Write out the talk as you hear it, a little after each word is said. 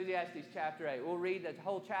Ecclesiastes chapter 8. We'll read the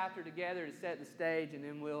whole chapter together to set the stage, and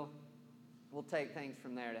then we'll take things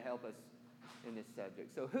from there to help us in this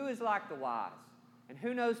subject. So who is like the wise? And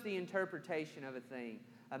who knows the interpretation of a thing?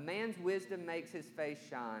 A man's wisdom makes his face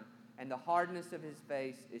shine, and the hardness of his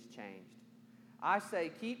face is changed. I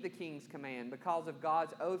say, keep the king's command because of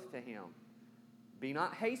God's oath to him. Be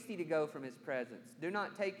not hasty to go from his presence. Do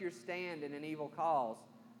not take your stand in an evil cause,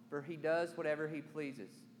 for he does whatever he pleases.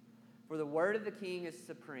 For the word of the king is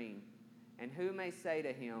supreme, and who may say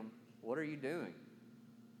to him, what are you doing?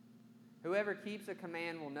 Whoever keeps a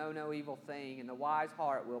command will know no evil thing, and the wise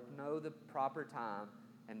heart will know the proper time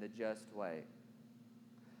and the just way.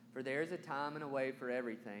 For there is a time and a way for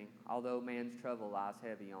everything, although man's trouble lies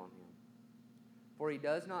heavy on him. For he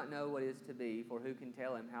does not know what is to be, for who can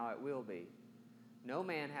tell him how it will be? No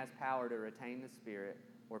man has power to retain the spirit,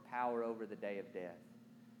 or power over the day of death.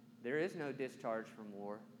 There is no discharge from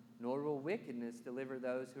war, nor will wickedness deliver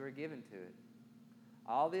those who are given to it.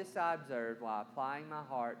 All this I observed while applying my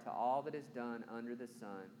heart to all that is done under the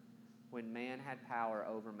sun, when man had power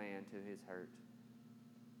over man to his hurt.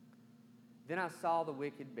 Then I saw the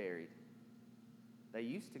wicked buried. They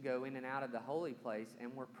used to go in and out of the holy place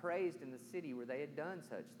and were praised in the city where they had done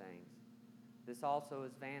such things. This also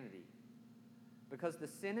is vanity. Because the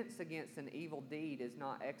sentence against an evil deed is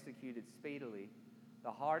not executed speedily,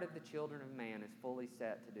 the heart of the children of man is fully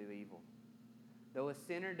set to do evil. Though a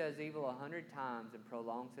sinner does evil 100 times and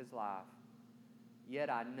prolongs his life, yet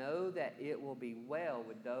I know that it will be well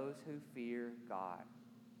with those who fear God,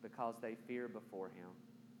 because they fear before him.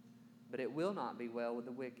 But it will not be well with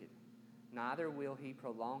the wicked. Neither will he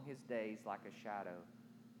prolong his days like a shadow,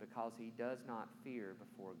 because he does not fear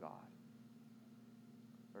before God.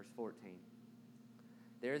 Verse 14.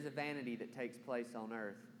 There is a vanity that takes place on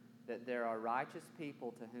earth, that there are righteous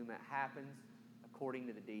people to whom it happens according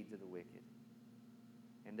to the deeds of the wicked.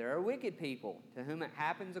 And there are wicked people to whom it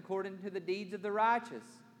happens according to the deeds of the righteous.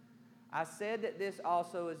 I said that this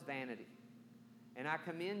also is vanity. And I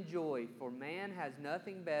commend joy, for man has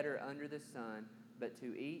nothing better under the sun but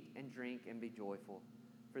to eat and drink and be joyful.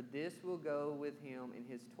 For this will go with him in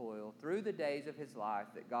his toil through the days of his life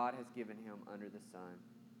that God has given him under the sun.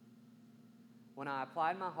 When I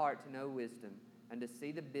applied my heart to know wisdom and to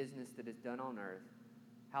see the business that is done on earth,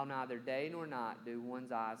 how neither day nor night do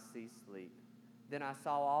one's eyes see sleep, then I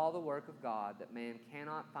saw all the work of God, that man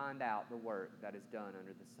cannot find out the work that is done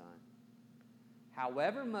under the sun.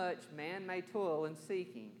 However much man may toil in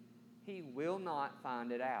seeking, he will not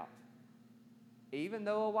find it out. Even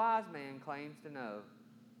though a wise man claims to know,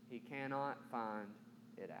 he cannot find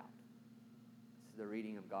it out. This is the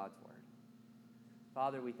reading of God's Word.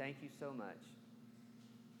 Father, we thank you so much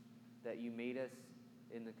that you meet us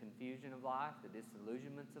in the confusion of life, the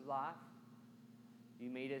disillusionments of life. You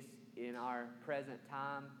meet us in our present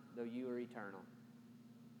time, though you are eternal.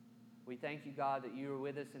 We thank you, God, that you are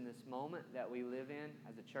with us in this moment that we live in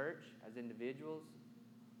as a church, as individuals,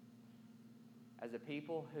 as a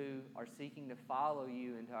people who are seeking to follow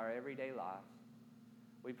you into our everyday lives.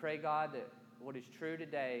 We pray, God, that what is true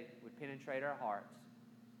today would penetrate our hearts,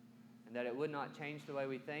 and that it would not change the way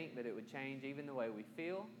we think, but it would change even the way we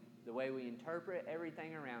feel, the way we interpret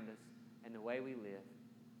everything around us, and the way we live.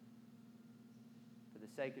 For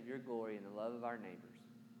the sake of your glory and the love of our neighbors.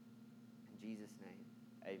 In Jesus' name,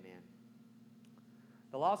 amen.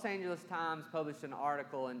 The Los Angeles Times published an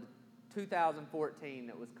article in 2014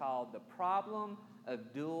 that was called The Problem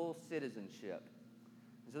of Dual Citizenship.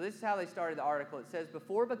 So this is how they started the article. It says,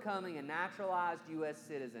 before becoming a naturalized U.S.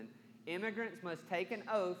 citizen, immigrants must take an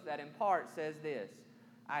oath that in part says this: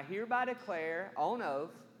 I hereby declare on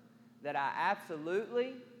oath that I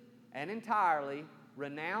absolutely and entirely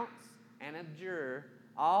renounce and abjure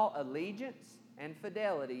all allegiance and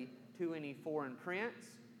fidelity to any foreign prince,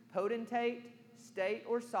 potentate, state,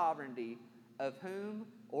 or sovereignty of whom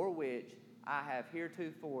or which I have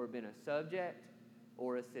heretofore been a subject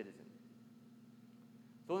or a citizen.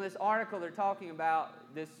 So in this article, they're talking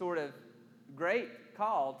about this sort of great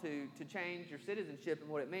call to change your citizenship and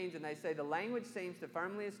what it means, and they say the language seems to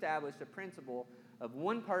firmly establish a principle of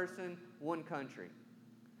one person, one country.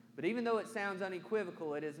 But even though it sounds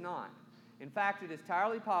unequivocal, it is not. In fact, it is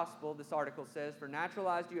entirely possible, this article says, for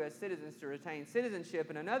naturalized U.S. citizens to retain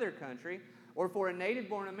citizenship in another country, or for a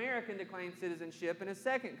native-born American to claim citizenship in a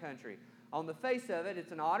second country. On the face of it,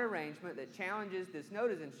 it's an odd arrangement that challenges this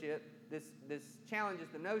challenges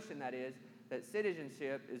the notion, that is, that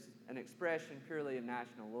citizenship is an expression purely of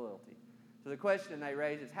national loyalty. So the question they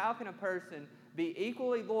raise is, how can a person be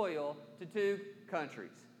equally loyal to two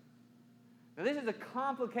countries? Now, this is a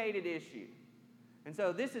complicated issue. And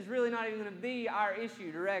so this is really not even going to be our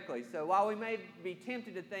issue directly. So while we may be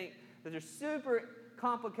tempted to think that there's super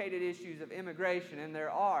complicated issues of immigration, and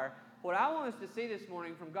there are, what I want us to see this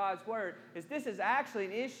morning from God's Word is this is actually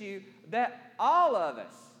an issue that all of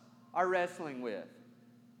us are wrestling with.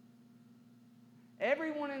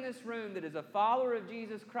 Everyone in this room that is a follower of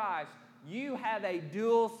Jesus Christ, you have a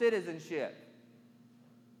dual citizenship.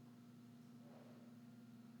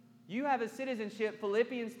 You have a citizenship.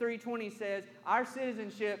 Philippians 3:20 says, our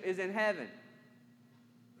citizenship is in heaven.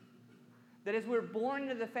 That as we're born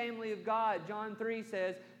into the family of God, John 3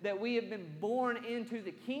 says that we have been born into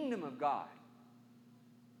the kingdom of God.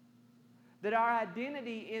 That our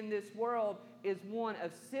identity in this world is one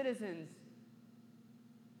of citizens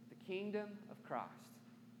of the kingdom of Christ.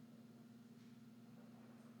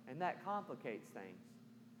 And that complicates things.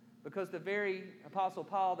 Because the very Apostle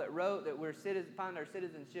Paul that wrote that we're find our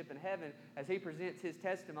citizenship in heaven, as he presents his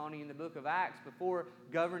testimony in the book of Acts before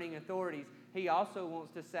governing authorities, he also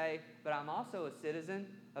wants to say, but I'm also a citizen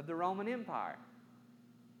of the Roman Empire.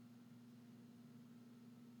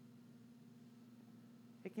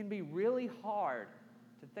 It can be really hard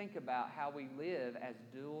to think about how we live as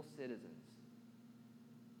dual citizens.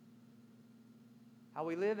 How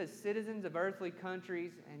we live as citizens of earthly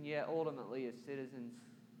countries and yet ultimately as citizens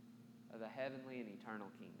of a heavenly and eternal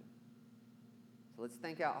kingdom. So let's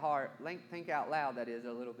think out loud, that is,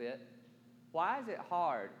 a little bit. Why is it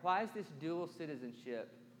hard? Why is this dual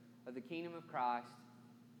citizenship of the kingdom of Christ,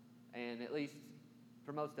 and at least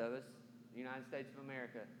for most of us, the United States of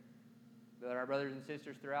America, but our brothers and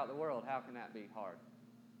sisters throughout the world, how can that be hard?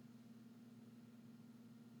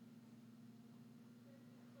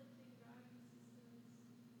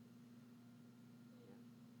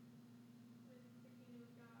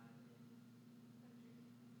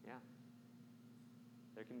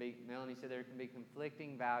 Melanie said there can be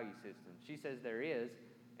conflicting value systems. She says there is,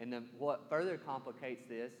 and what further complicates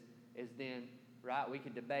this is then, right, we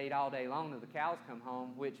could debate all day long till the cows come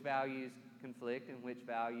home which values conflict and which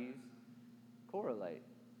values correlate.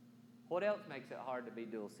 What else makes it hard to be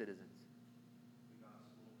dual citizens? The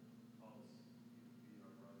gospel calls people to be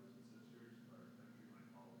our brothers and sisters, but our country might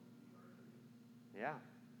call them to be our enemies. Yeah.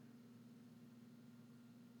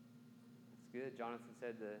 That's good. Jonathan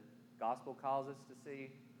said the gospel calls us to see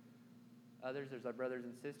others as our brothers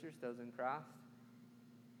and sisters, those in Christ.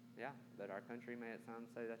 Yeah, but our country may at times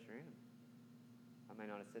say that's your enemy. I may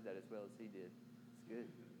not have said that as well as he did. It's good.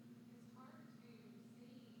 It's hard to see the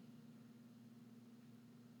citizenship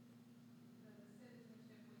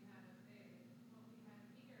we have up there. What we have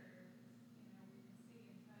here, we can see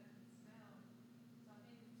and touch and smell. So I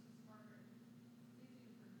think it's just harder. It's easy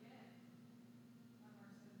to forget of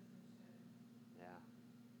our citizenship. Yeah.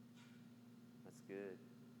 That's good.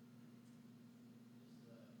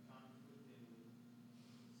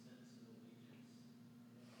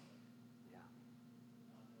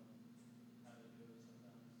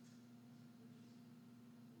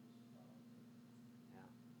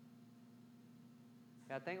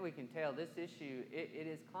 I think we can tell this issue, it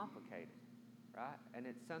is complicated, right? And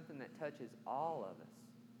it's something that touches all of us.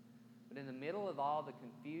 But in the middle of all the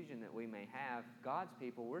confusion that we may have, God's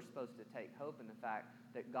people, we're supposed to take hope in the fact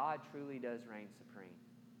that God truly does reign supreme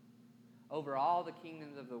over all the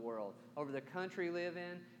kingdoms of the world, over the country we live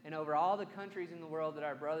in, and over all the countries in the world that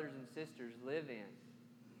our brothers and sisters live in.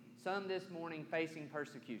 Some this morning facing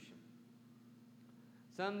persecution.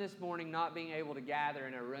 Some this morning not being able to gather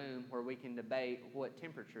in a room where we can debate what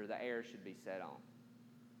temperature the air should be set on.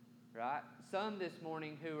 Right? Some this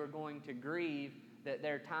morning who are going to grieve that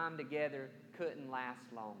their time together couldn't last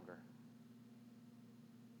longer.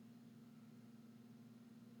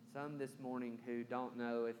 Some this morning who don't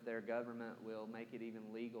know if their government will make it even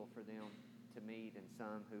legal for them to meet, and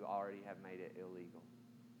some who already have made it illegal.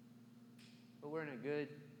 But we're in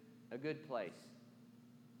a good place.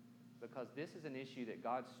 Because this is an issue that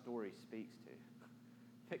God's story speaks to,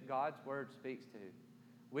 that God's Word speaks to.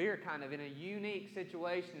 We are kind of in a unique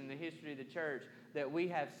situation in the history of the church that we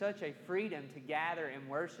have such a freedom to gather and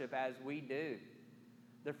worship as we do.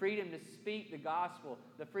 The freedom to speak the gospel,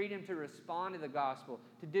 the freedom to respond to the gospel,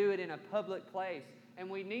 to do it in a public place. And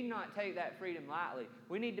we need not take that freedom lightly.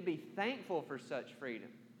 We need to be thankful for such freedom.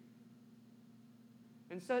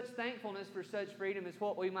 And such thankfulness for such freedom is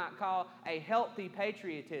what we might call a healthy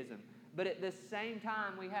patriotism. But at the same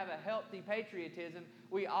time we have a healthy patriotism,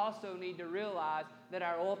 we also need to realize that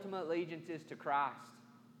our ultimate allegiance is to Christ.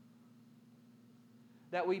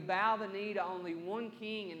 That we bow the knee to only one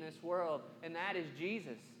king in this world, and that is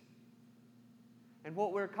Jesus. And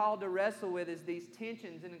what we're called to wrestle with is these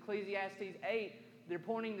tensions. In Ecclesiastes 8, they're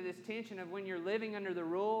pointing to this tension of when you're living under the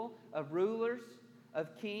rule of rulers, of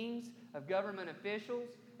kings, of government officials,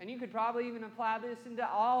 and you could probably even apply this into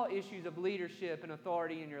all issues of leadership and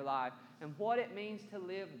authority in your life, and what it means to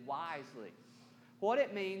live wisely. What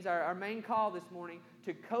it means, our main call this morning,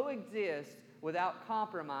 to coexist without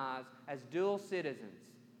compromise as dual citizens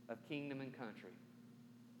of kingdom and country.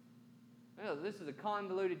 This is a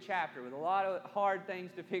convoluted chapter with a lot of hard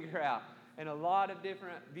things to figure out and a lot of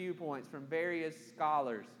different viewpoints from various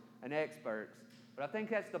scholars and experts. But I think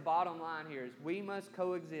that's the bottom line here, is we must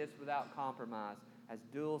coexist without compromise as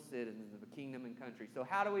dual citizens of a kingdom and country. So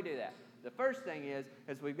how do we do that? The first thing is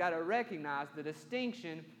we've got to recognize the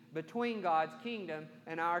distinction between God's kingdom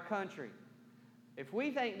and our country. If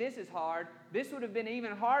we think this is hard, this would have been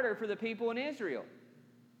even harder for the people in Israel.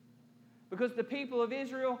 Because the people of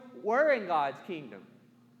Israel were in God's kingdom.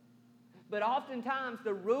 But oftentimes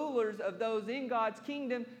the rulers of those in God's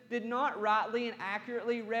kingdom did not rightly and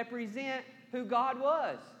accurately represent who God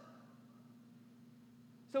was.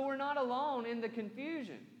 So we're not alone in the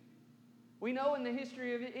confusion. We know in the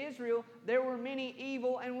history of Israel there were many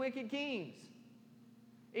evil and wicked kings.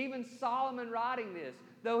 Even Solomon writing this,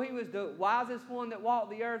 though he was the wisest one that walked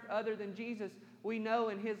the earth other than Jesus, we know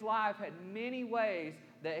in his life had many ways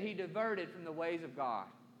that he diverted from the ways of God.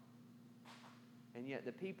 And yet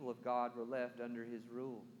the people of God were left under his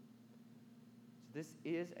rule. So this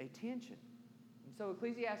is a tension. And so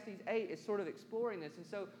Ecclesiastes 8 is sort of exploring this. And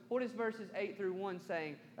so what is verses 8 through 1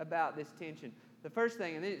 saying about this tension? The first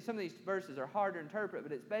thing, and some of these verses are hard to interpret,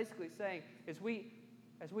 but it's basically saying as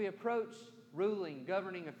we approach ruling,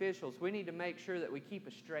 governing officials, we need to make sure that we keep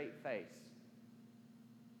a straight face.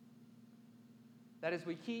 That is,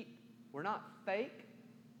 we're not fake,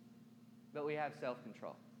 but we have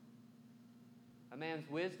self-control. A man's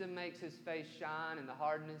wisdom makes his face shine, and the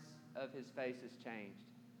hardness of his face is changed.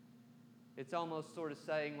 It's almost sort of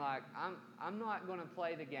saying like, I'm not going to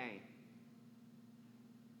play the game.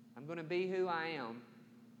 I'm going to be who I am,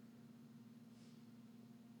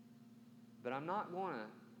 but I'm not going to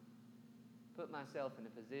put myself in a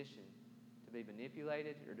position to be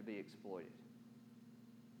manipulated or to be exploited.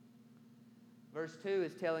 Verse 2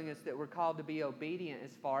 is telling us that we're called to be obedient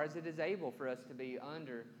as far as it is able for us to be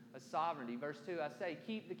under a sovereignty. Verse 2, I say,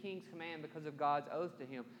 keep the king's command because of God's oath to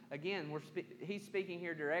him. Again, he's speaking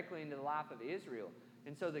here directly into the life of Israel.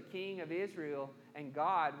 And so the king of Israel and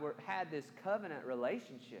God had this covenant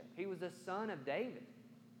relationship. He was a son of David.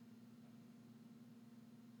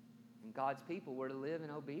 And God's people were to live in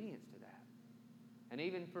obedience to that. And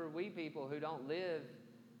even for we people who don't live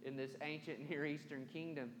in this ancient Near Eastern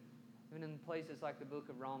kingdom, even in places like the book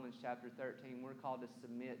of Romans chapter 13, we're called to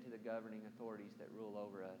submit to the governing authorities that rule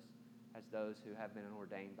over us as those who have been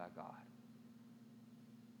ordained by God.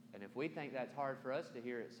 And if we think that's hard for us to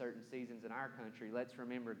hear at certain seasons in our country, let's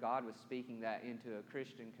remember God was speaking that into a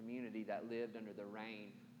Christian community that lived under the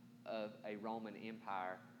reign of a Roman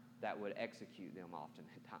Empire that would execute them often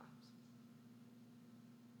at times.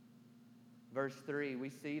 Verse 3, we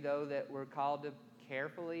see, though, that we're called to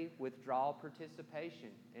carefully withdraw participation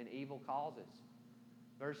in evil causes.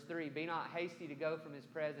 Verse 3, be not hasty to go from his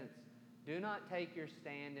presence. Do not take your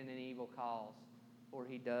stand in an evil cause, for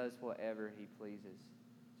he does whatever he pleases.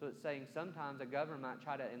 So it's saying sometimes a government might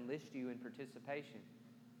try to enlist you in participation.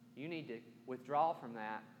 You need to withdraw from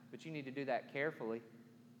that, but you need to do that carefully.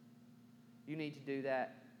 You need to do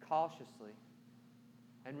that cautiously.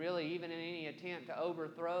 And really, even in any attempt to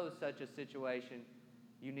overthrow such a situation,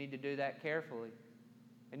 you need to do that carefully.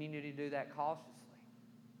 And you need to do that cautiously.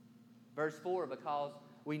 Verse 4, because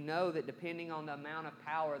we know that depending on the amount of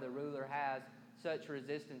power the ruler has, such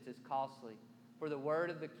resistance is costly. For the word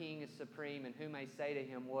of the king is supreme, and who may say to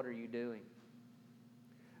him, what are you doing?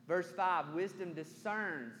 Verse 5, wisdom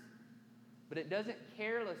discerns, but it doesn't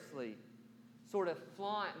carelessly sort of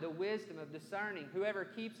flaunt the wisdom of discerning. Whoever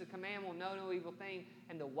keeps the command will know no evil thing,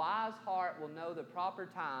 and the wise heart will know the proper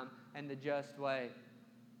time and the just way.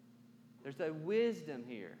 There's a wisdom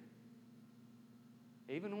here.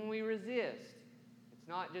 Even when we resist, it's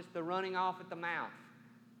not just the running off at the mouth.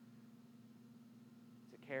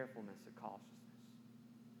 It's a carefulness, a cautiousness.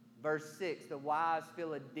 Verse 6, the wise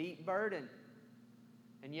feel a deep burden,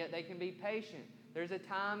 and yet they can be patient. There's a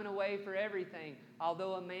time and a way for everything.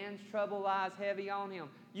 Although a man's trouble lies heavy on him,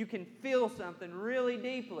 you can feel something really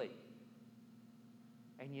deeply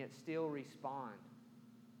and yet still respond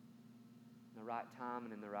in the right time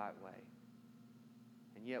and in the right way.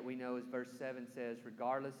 And yet we know, as verse 7 says,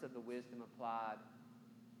 regardless of the wisdom applied,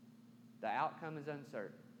 the outcome is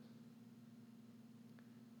uncertain.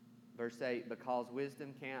 Verse 8, because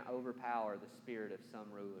wisdom can't overpower the spirit of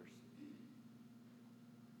some rulers.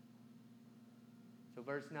 So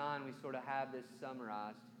verse 9, we sort of have this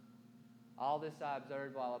summarized. All this I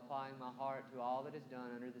observed while applying my heart to all that is done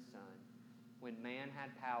under the sun, when man had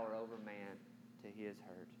power over man to his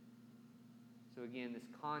hurt. So again, this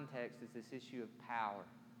context is this issue of power,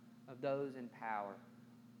 of those in power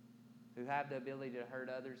who have the ability to hurt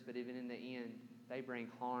others, but even in the end, they bring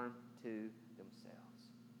harm to themselves.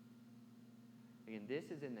 Again, this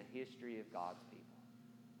is in the history of God's people.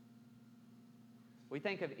 We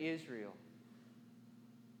think of Israel.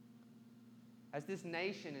 As this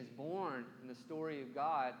nation is born in the story of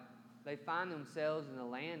God, they find themselves in the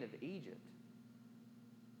land of Egypt.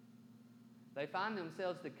 They find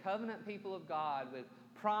themselves the covenant people of God with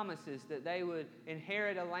promises that they would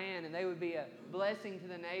inherit a land and they would be a blessing to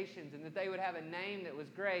the nations and that they would have a name that was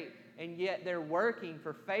great, and yet they're working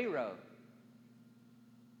for Pharaoh.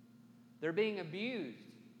 They're being abused.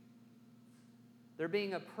 They're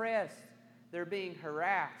being oppressed. They're being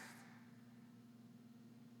harassed.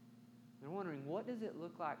 They're wondering, what does it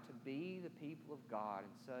look like to be the people of God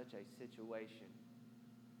in such a situation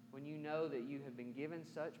when you know that you have been given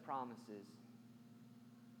such promises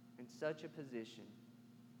in such a position,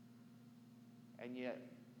 and yet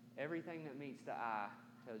everything that meets the eye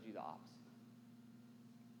tells you the opposite?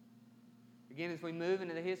 Again, as we move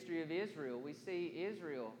into the history of Israel, we see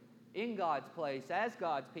Israel in God's place, as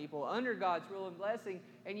God's people, under God's rule and blessing,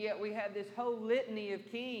 and yet we have this whole litany of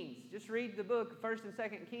kings. Just read the book of 1st and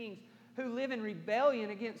 2nd Kings, who live in rebellion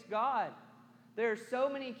against God. There are so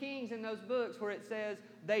many kings in those books where it says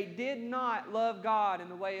they did not love God in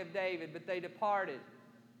the way of David, but they departed.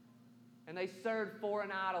 And they served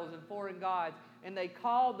foreign idols and foreign gods, and they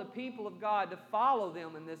called the people of God to follow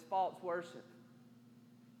them in this false worship.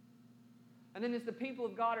 And then as the people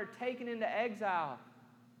of God are taken into exile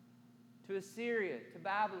to Assyria, to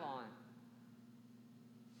Babylon,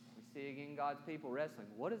 we see again God's people wrestling.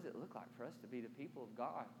 What does it look like for us to be the people of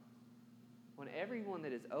God when everyone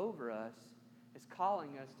that is over us is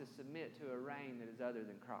calling us to submit to a reign that is other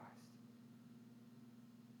than Christ?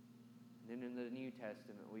 And then in the New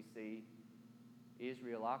Testament, we see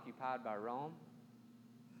Israel occupied by Rome,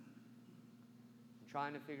 and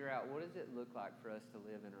trying to figure out, what does it look like for us to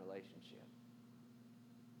live in a relationship?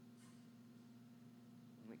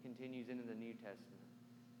 And it continues into the New Testament.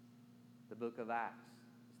 The book of Acts,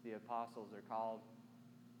 as the apostles are called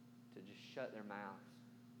to just shut their mouths.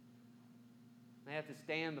 They have to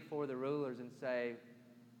stand before the rulers and say,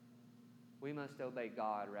 we must obey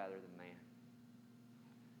God rather than man.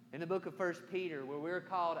 In the book of 1 Peter, where we're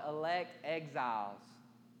called elect exiles.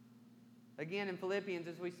 Again, in Philippians,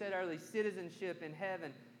 as we said earlier, citizenship in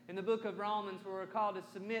heaven. In the book of Romans, where we're called to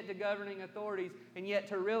submit to governing authorities, and yet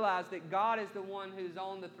to realize that God is the one who's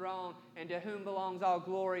on the throne and to whom belongs all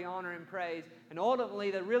glory, honor, and praise. And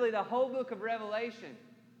ultimately, the whole book of Revelation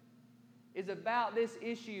is about this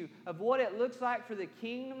issue of what it looks like for the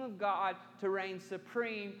kingdom of God to reign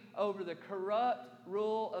supreme over the corrupt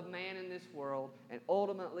rule of man in this world and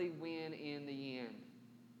ultimately win in the end.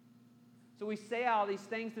 So we say all these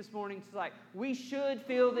things this morning. It's like we should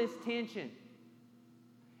feel this tension.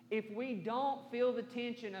 If we don't feel the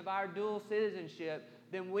tension of our dual citizenship,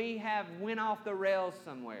 then we have went off the rails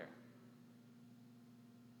somewhere.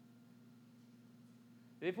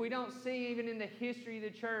 If we don't see, even in the history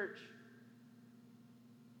of the church,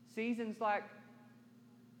 seasons like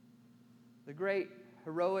the great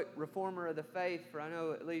heroic reformer of the faith, for I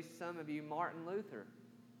know at least some of you, Martin Luther.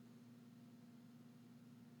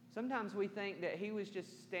 Sometimes we think that he was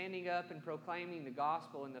just standing up and proclaiming the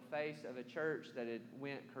gospel in the face of a church that had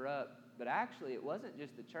went corrupt. But actually, it wasn't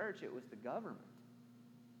just the church, it was the government.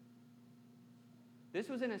 This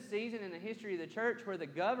was in a season in the history of the church where the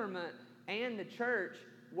government and the church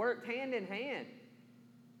worked hand in hand.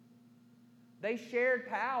 They shared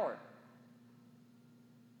power.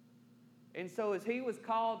 And so as he was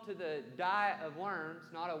called to the diet of worms,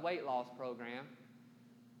 not a weight loss program,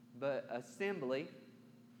 but assembly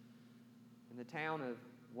in the town of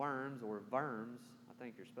Worms, or Worms, I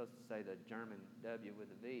think you're supposed to say the German W with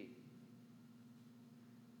a V.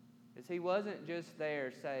 As he wasn't just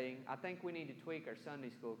there saying, I think we need to tweak our Sunday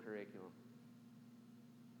school curriculum.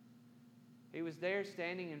 He was there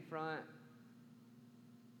standing in front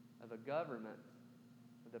of a government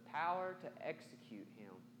with the power to execute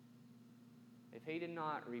him if he did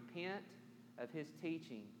not repent of his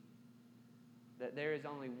teaching that there is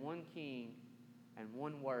only one king and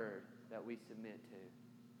one word that we submit to,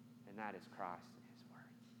 and that is Christ and his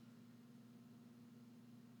word.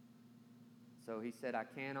 So he said, I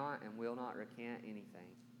cannot and will not recant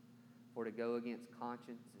anything, for to go against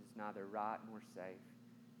conscience is neither right nor safe.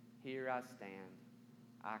 Here I stand,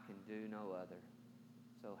 I can do no other,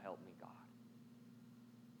 so help me God.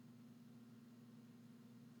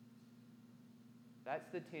 That's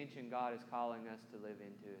the tension God is calling us to live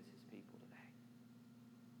into as His people today.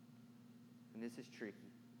 And this is tricky.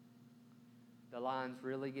 The lines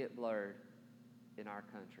really get blurred in our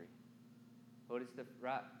country. What is the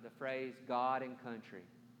phrase, God and country?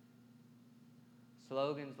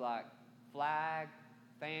 Slogans like flag,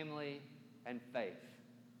 family, and faith.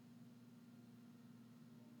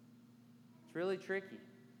 It's really tricky.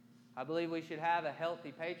 I believe we should have a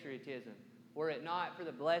healthy patriotism. Were it not for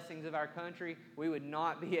the blessings of our country, we would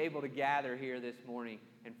not be able to gather here this morning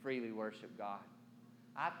and freely worship God.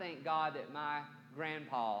 I thank God that my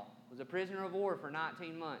grandpa was a prisoner of war for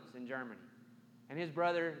 19 months in Germany. And his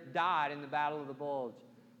brother died in the Battle of the Bulge.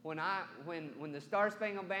 When the Star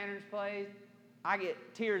Spangled Banner's played, I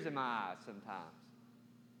get tears in my eyes sometimes.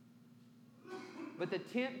 But the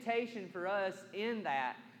temptation for us in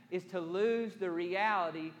that is to lose the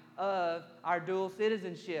reality of our dual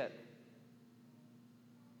citizenship.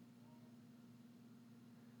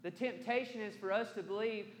 The temptation is for us to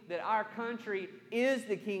believe that our country is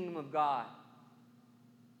the kingdom of God.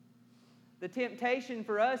 The temptation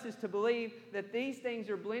for us is to believe that these things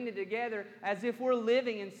are blended together as if we're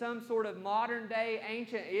living in some sort of modern-day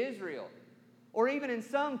ancient Israel. Or even in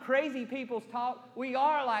some crazy people's talk, we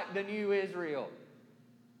are like the new Israel.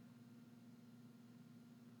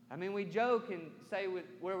 I mean, we joke and say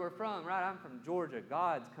where we're from, right? I'm from Georgia,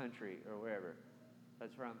 God's country, or wherever.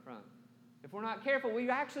 That's where I'm from. If we're not careful, we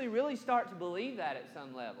actually really start to believe that at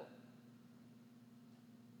some level.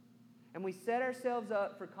 And we set ourselves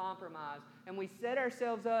up for compromise. And we set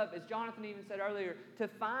ourselves up, as Jonathan even said earlier, to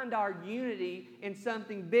find our unity in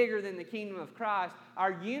something bigger than the kingdom of Christ.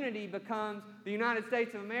 Our unity becomes the United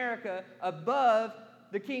States of America above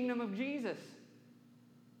the kingdom of Jesus.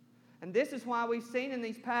 And this is why we've seen in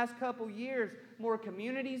these past couple years more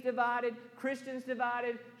communities divided, Christians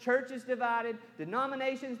divided, churches divided,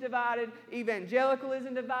 denominations divided,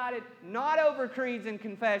 evangelicalism divided, not over creeds and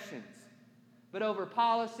confessions, but over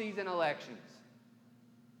policies and elections.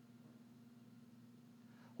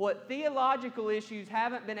 What theological issues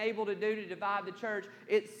haven't been able to do to divide the church,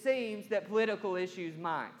 it seems that political issues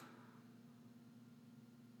might.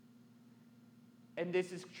 And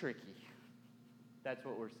this is tricky. That's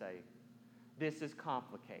what we're saying. This is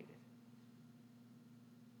complicated.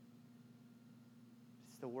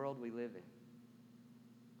 It's the world we live in.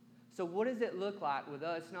 So what does it look like with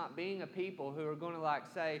us not being a people who are going to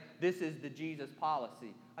say, this is the Jesus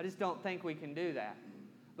policy? I just don't think we can do that.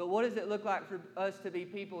 But what does it look like for us to be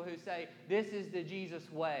people who say, this is the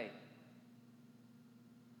Jesus way?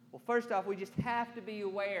 Well, first off, we just have to be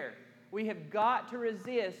aware. We have got to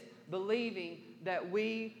resist believing that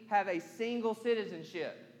we have a single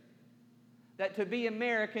citizenship. That to be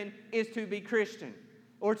American is to be Christian.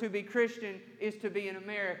 Or to be Christian is to be an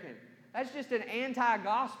American. That's just an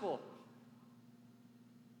anti-gospel.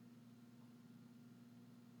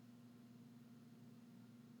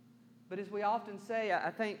 But as we often say,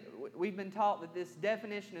 I think we've been taught that this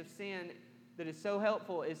definition of sin that is so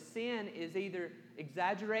helpful is sin is either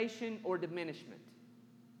exaggeration or diminishment.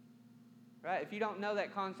 Right? If you don't know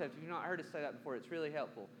that concept, if you've not heard us say that before, it's really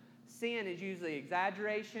helpful. Sin is usually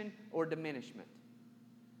exaggeration or diminishment.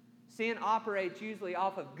 Sin operates usually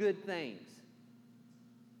off of good things.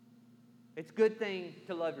 It's a good thing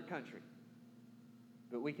to love your country.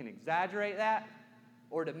 But we can exaggerate that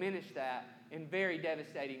or diminish that in very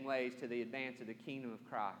devastating ways to the advance of the kingdom of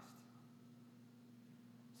Christ.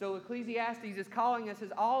 So Ecclesiastes is calling us,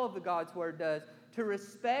 as all of the God's Word does, to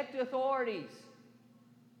respect authorities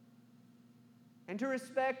and to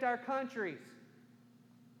respect our countries.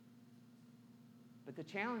 But the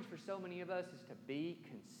challenge for so many of us is to be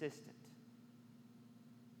consistent.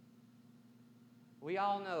 We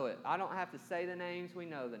all know it. I don't have to say the names. We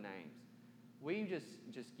know the names. We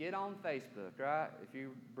just get on Facebook, right? If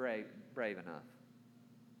you're brave enough.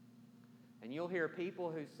 And you'll hear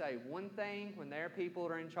people who say one thing when their people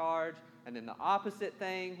are in charge, and then the opposite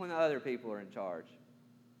thing when the other people are in charge.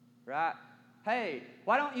 Right? Hey,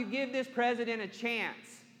 why don't you give this president a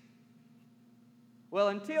chance? Well,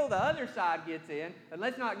 until the other side gets in, then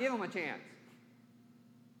let's not give them a chance.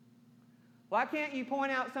 Why can't you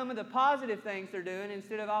point out some of the positive things they're doing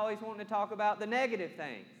instead of always wanting to talk about the negative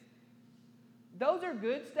things? Those are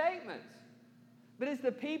good statements. But as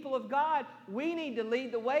the people of God, we need to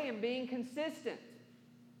lead the way in being consistent.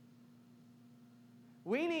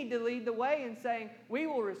 We need to lead the way in saying we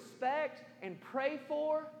will respect and pray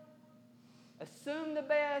for, assume the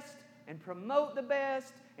best, and promote the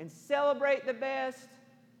best, and celebrate the best,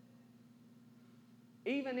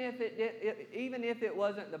 even if it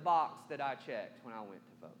wasn't the box that I checked when I went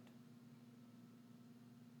to vote.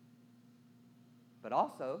 But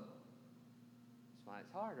also, why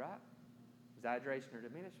it's hard, right? Exaggeration or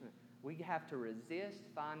diminishment. We have to resist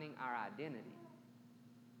finding our identity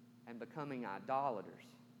and becoming idolaters.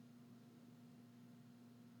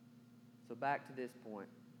 So back to this point,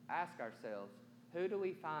 ask ourselves, who do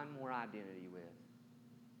we find more identity with?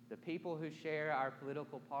 The people who share our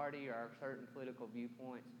political party or our certain political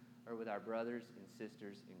viewpoints, or with our brothers and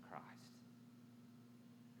sisters in Christ?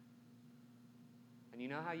 And you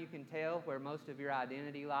know how you can tell where most of your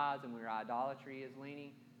identity lies and where idolatry is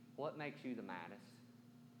leaning? What makes you the maddest?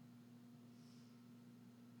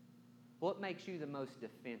 What makes you the most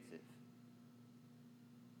defensive?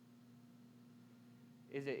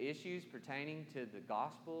 Is it issues pertaining to the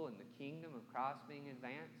gospel and the kingdom of Christ being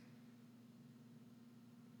advanced?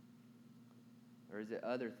 Or is it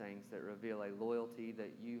other things that reveal a loyalty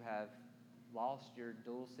that you have lost your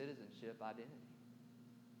dual citizenship identity?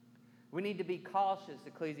 We need to be cautious,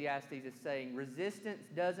 Ecclesiastes is saying. Resistance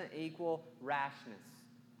doesn't equal rashness.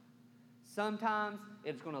 Sometimes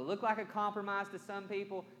it's going to look like a compromise to some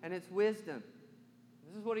people, and it's wisdom.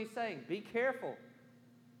 This is what he's saying. Be careful.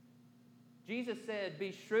 Jesus said,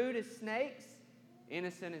 be shrewd as snakes,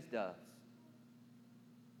 innocent as doves.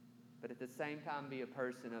 But at the same time, be a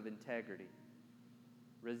person of integrity.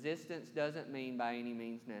 Resistance doesn't mean by any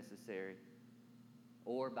means necessary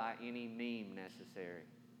or by any meme necessary.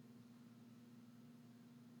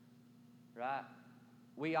 Right?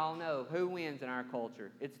 We all know who wins in our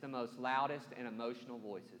culture. It's the most loudest and emotional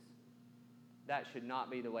voices. That should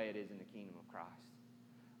not be the way it is in the kingdom of Christ.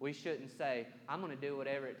 We shouldn't say, I'm going to do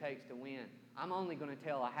whatever it takes to win. I'm only going to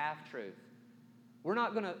tell a half-truth. We're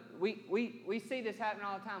not going to, we see this happen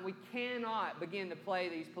all the time. We cannot begin to play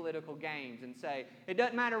these political games and say, it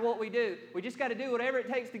doesn't matter what we do. We just got to do whatever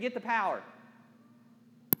it takes to get the power.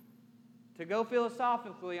 To go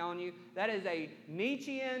philosophically on you, that is a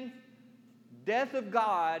Nietzschean, death of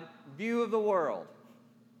God view of the world.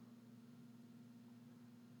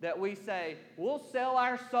 That we say, we'll sell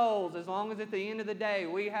our souls as long as at the end of the day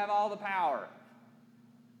we have all the power.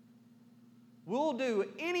 We'll do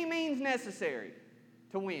any means necessary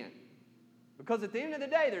to win. Because at the end of the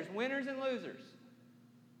day, there's winners and losers.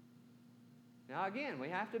 Now again, we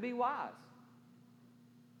have to be wise.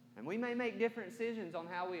 And we may make different decisions on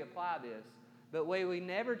how we apply this, but we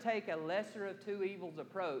never take a lesser of two evils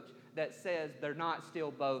approach that says they're not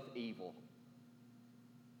still both evil.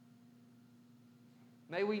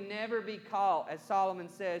 May we never be caught, as Solomon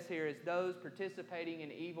says here, as those participating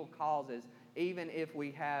in evil causes, even if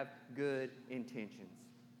we have good intentions.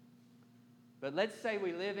 But let's say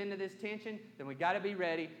we live into this tension, then we got to be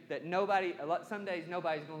ready that some days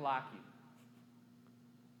nobody's going to like you.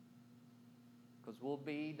 Because we'll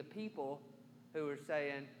be the people who are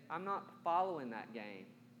saying, I'm not following that game.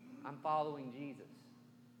 I'm following Jesus.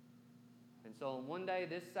 And so on one day,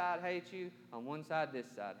 this side hates you. On one side, this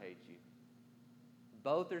side hates you.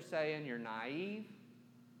 Both are saying you're naive.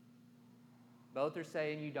 Both are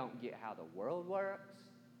saying you don't get how the world works.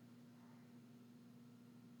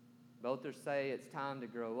 Both are saying it's time to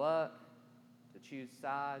grow up, to choose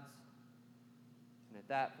sides. And at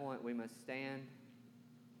that point, we must stand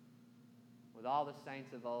with all the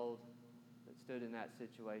saints of old that stood in that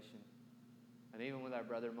situation. And even with our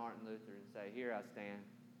brother Martin Luther and say, here I stand.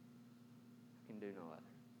 I can do no other.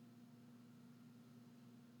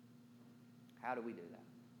 How do we do that?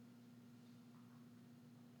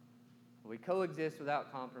 We coexist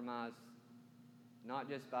without compromise, not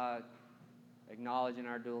just by acknowledging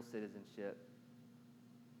our dual citizenship.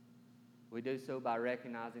 We do so by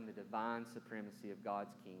recognizing the divine supremacy of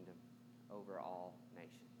God's kingdom over all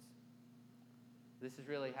nations. This is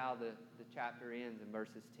really how the chapter ends in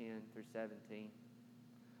verses 10 through 17.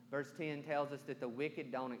 Verse 10 tells us that the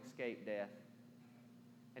wicked don't escape death.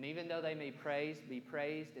 And even though they may be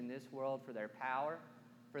praised in this world for their power,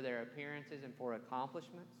 for their appearances, and for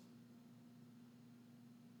accomplishments,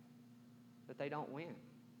 that they don't win.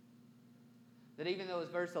 That even though, as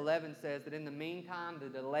verse 11 says, that in the meantime, the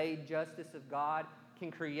delayed justice of God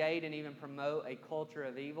can create and even promote a culture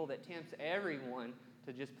of evil that tempts everyone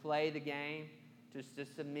to just play the game, just to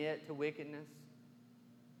submit to wickedness.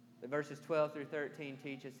 The verses 12 through 13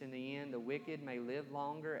 teach us in the end, the wicked may live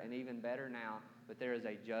longer and even better now, but there is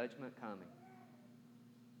a judgment coming.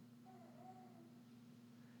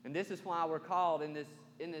 And this is why we're called in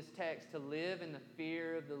this text to live in the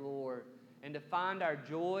fear of the Lord and to find our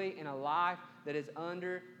joy in a life that is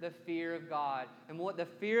under the fear of God. And what the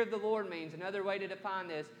fear of the Lord means, another way to define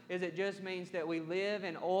this, is it just means that we live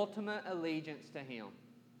in ultimate allegiance to Him.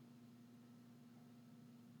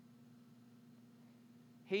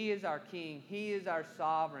 He is our King. He is our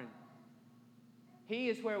sovereign. He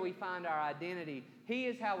is where we find our identity. He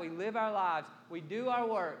is how we live our lives. We do our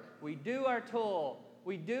work. We do our toil.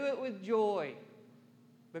 We do it with joy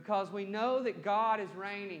because we know that God is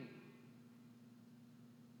reigning.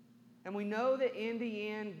 And we know that in the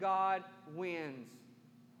end, God wins.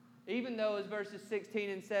 Even though, as verses 16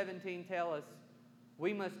 and 17 tell us,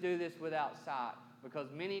 we must do this without sight. Because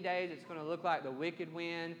many days it's going to look like the wicked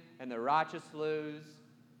win and the righteous lose.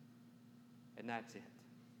 And that's it.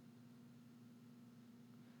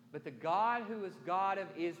 But the God who was God of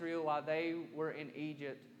Israel while they were in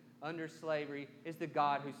Egypt under slavery is the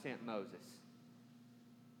God who sent Moses.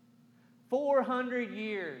 400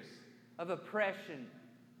 years of oppression.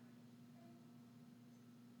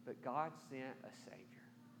 But God sent a Savior.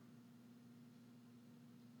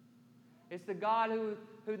 It's the God who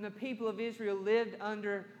the people of Israel lived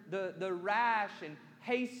under the rash and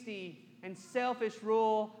hasty and selfish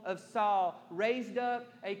rule of Saul, raised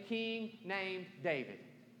up a king named David,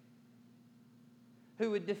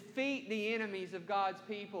 who would defeat the enemies of God's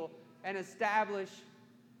people and establish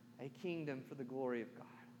a kingdom for the glory of God.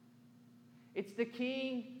 It's the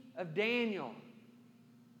king of Daniel,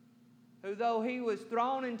 who, though he was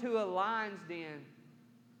thrown into a lion's den,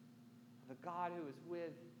 the God who was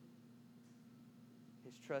with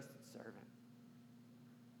his trusted servant.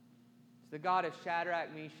 It's the God of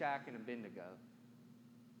Shadrach, Meshach, and Abednego,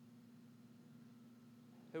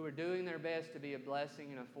 who were doing their best to be a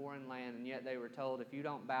blessing in a foreign land, and yet they were told, if you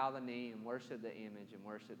don't bow the knee and worship the image and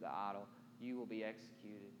worship the idol, you will be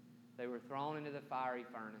executed. They were thrown into the fiery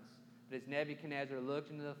furnace. But as Nebuchadnezzar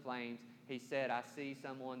looked into the flames, he said, I see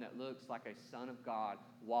someone that looks like a son of God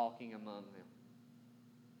walking among them.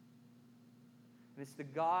 And it's the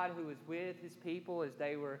God who was with his people as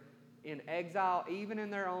they were in exile, even in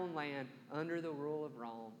their own land, under the rule of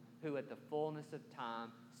Rome, who at the fullness of time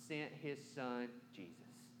sent his Son, Jesus.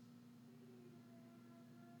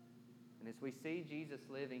 And as we see Jesus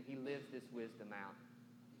living, he lives this wisdom out.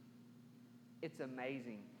 It's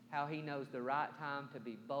amazing how he knows the right time to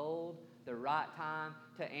be bold, the right time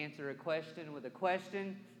to answer a question with a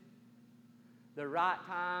question, the right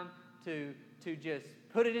time to just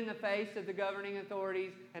put it in the face of the governing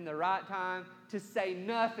authorities, and the right time to say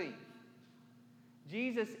nothing.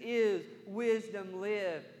 Jesus is wisdom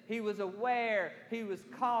lived. He was aware. He was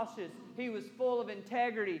cautious. He was full of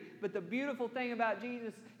integrity. But the beautiful thing about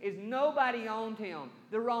Jesus is nobody owned him.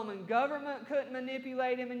 The Roman government couldn't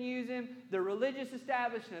manipulate him and use him. The religious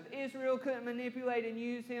establishment of Israel couldn't manipulate and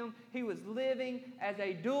use him. He was living as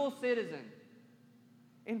a dual citizen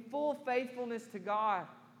in full faithfulness to God.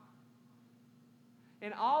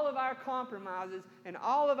 In all of our compromises and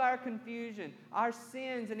all of our confusion, our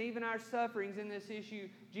sins and even our sufferings in this issue,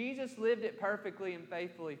 Jesus lived it perfectly and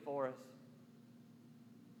faithfully for us.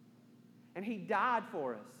 And he died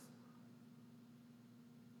for us.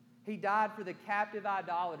 He died for the captive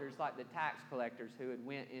idolaters like the tax collectors who had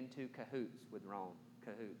went into cahoots with Rome.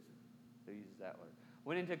 Cahoots. Who uses that word?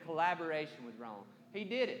 Went into collaboration with Rome. He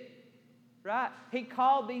did it. Right? He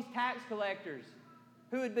called these tax collectors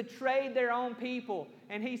who had betrayed their own people.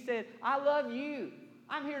 And he said, I love you.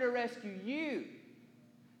 I'm here to rescue you.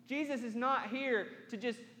 Jesus is not here to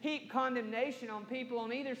just heap condemnation on people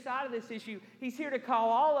on either side of this issue. He's here to call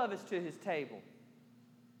all of us to his table.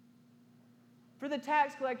 For the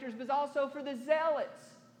tax collectors, but also for the zealots.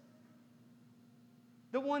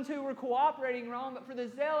 The ones who were cooperating Rome, but for the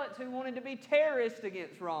zealots who wanted to be terrorists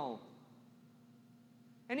against Rome.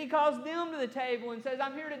 And he calls them to the table and says,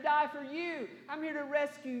 I'm here to die for you. I'm here to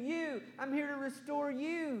rescue you. I'm here to restore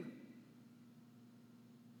you.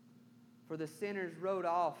 For the sinners wrote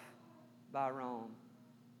off by Rome.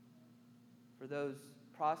 For those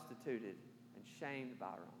prostituted and shamed by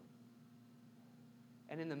Rome.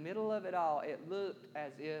 And in the middle of it all, it looked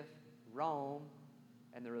as if Rome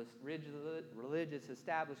and the religious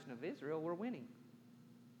establishment of Israel were winning.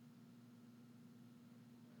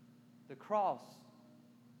 The cross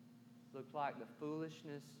looked like the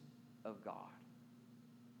foolishness of God.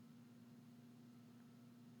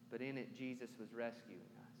 But in it, Jesus was rescuing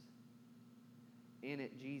us. In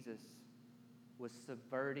it, Jesus was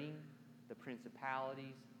subverting the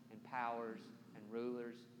principalities and powers and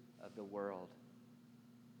rulers of the world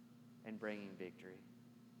and bringing victory.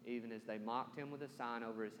 Even as they mocked him with a sign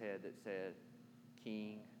over his head that said,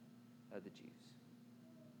 King of the Jews.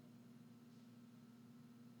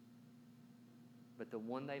 But the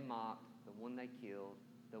one they mocked, the one they killed,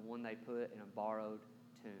 the one they put in a borrowed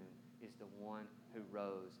tomb is the one who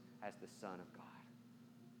rose as the Son of God.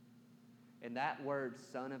 And that word,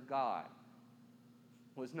 Son of God,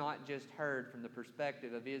 was not just heard from the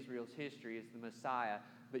perspective of Israel's history as the Messiah,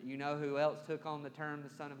 but you know who else took on the term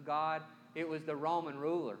the Son of God? it was the Roman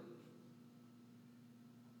ruler.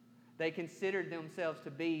 They considered themselves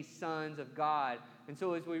to be sons of God. And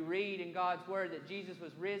so as we read in God's Word that Jesus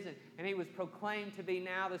was risen and He was proclaimed to be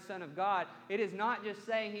now the Son of God, it is not just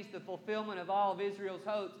saying He's the fulfillment of all of Israel's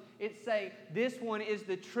hopes. It's saying this one is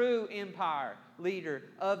the true empire leader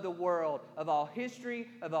of the world, of all history,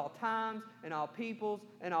 of all times, and all peoples,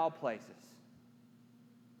 and all places.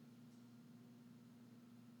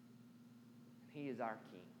 He is our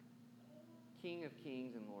King. King of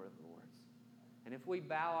kings and Lord of lords. And if we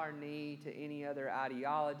bow our knee to any other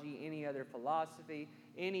ideology, any other philosophy,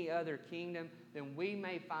 any other kingdom, then we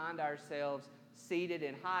may find ourselves seated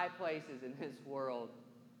in high places in this world.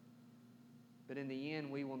 But in the end,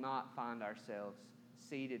 we will not find ourselves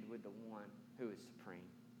seated with the one who is supreme.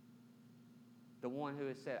 The one who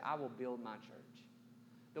has said, I will build my church.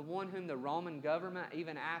 The one whom the Roman government,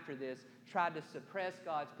 even after this, tried to suppress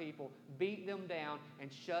God's people, beat them down,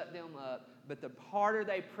 and shut them up. But the harder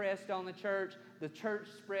they pressed on the church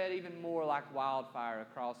spread even more like wildfire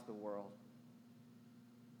across the world.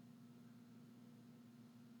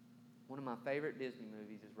 One of my favorite Disney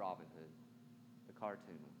movies is Robin Hood, the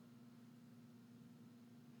cartoon one.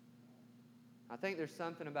 I think there's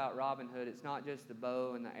something about Robin Hood. It's not just the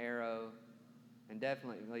bow and the arrow, and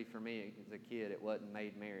definitely for me as a kid, it wasn't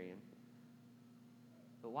Maid Marian.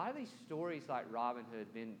 But why do these stories like Robin Hood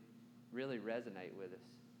really resonate with us?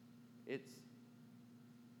 It's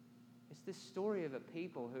this story of a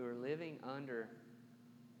people who are living under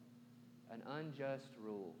an unjust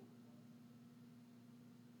rule.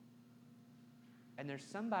 And there's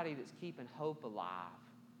somebody that's keeping hope alive.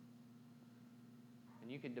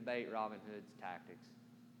 And you can debate Robin Hood's tactics.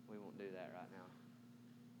 We won't do that right now.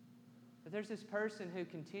 But there's this person who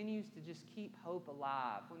continues to just keep hope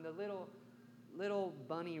alive. When the little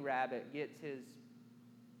bunny rabbit gets his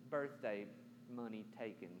birthday money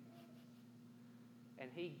taken,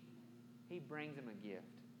 and he brings him a gift.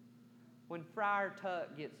 When Friar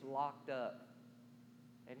Tuck gets locked up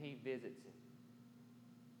and he visits him.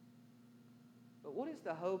 But what is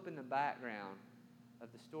the hope in the background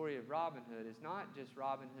of the story of Robin Hood is not just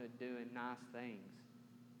Robin Hood doing nice things.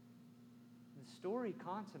 The story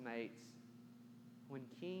consummates when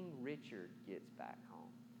King Richard gets back home.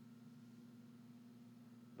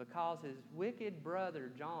 Because his wicked brother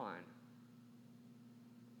John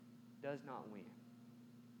does not win.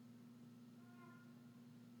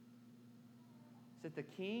 It's that the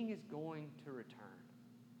king is going to return.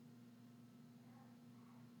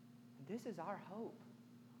 And this is our hope.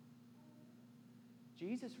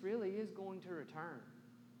 Jesus really is going to return.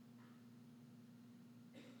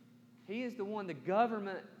 He is the one, the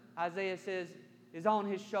government, Isaiah says, is on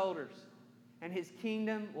his shoulders. And his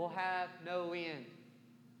kingdom will have no end.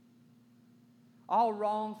 All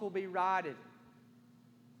wrongs will be righted.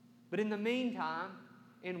 But in the meantime,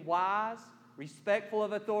 in wise, respectful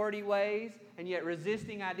of authority ways, and yet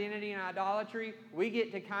resisting identity and idolatry, we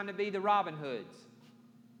get to kind of be the Robin Hoods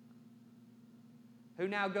who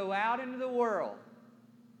now go out into the world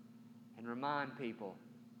and remind people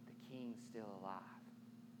the king's still alive.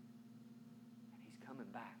 And he's coming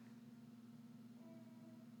back.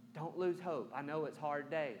 Don't lose hope. I know it's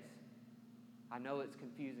hard days. I know it's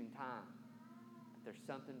confusing time. But there's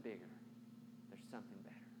something bigger. There's something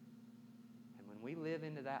better. And when we live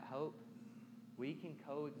into that hope, we can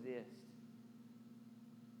coexist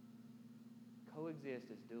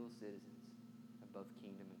as dual citizens of both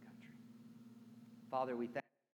kingdom and country. Father, we thank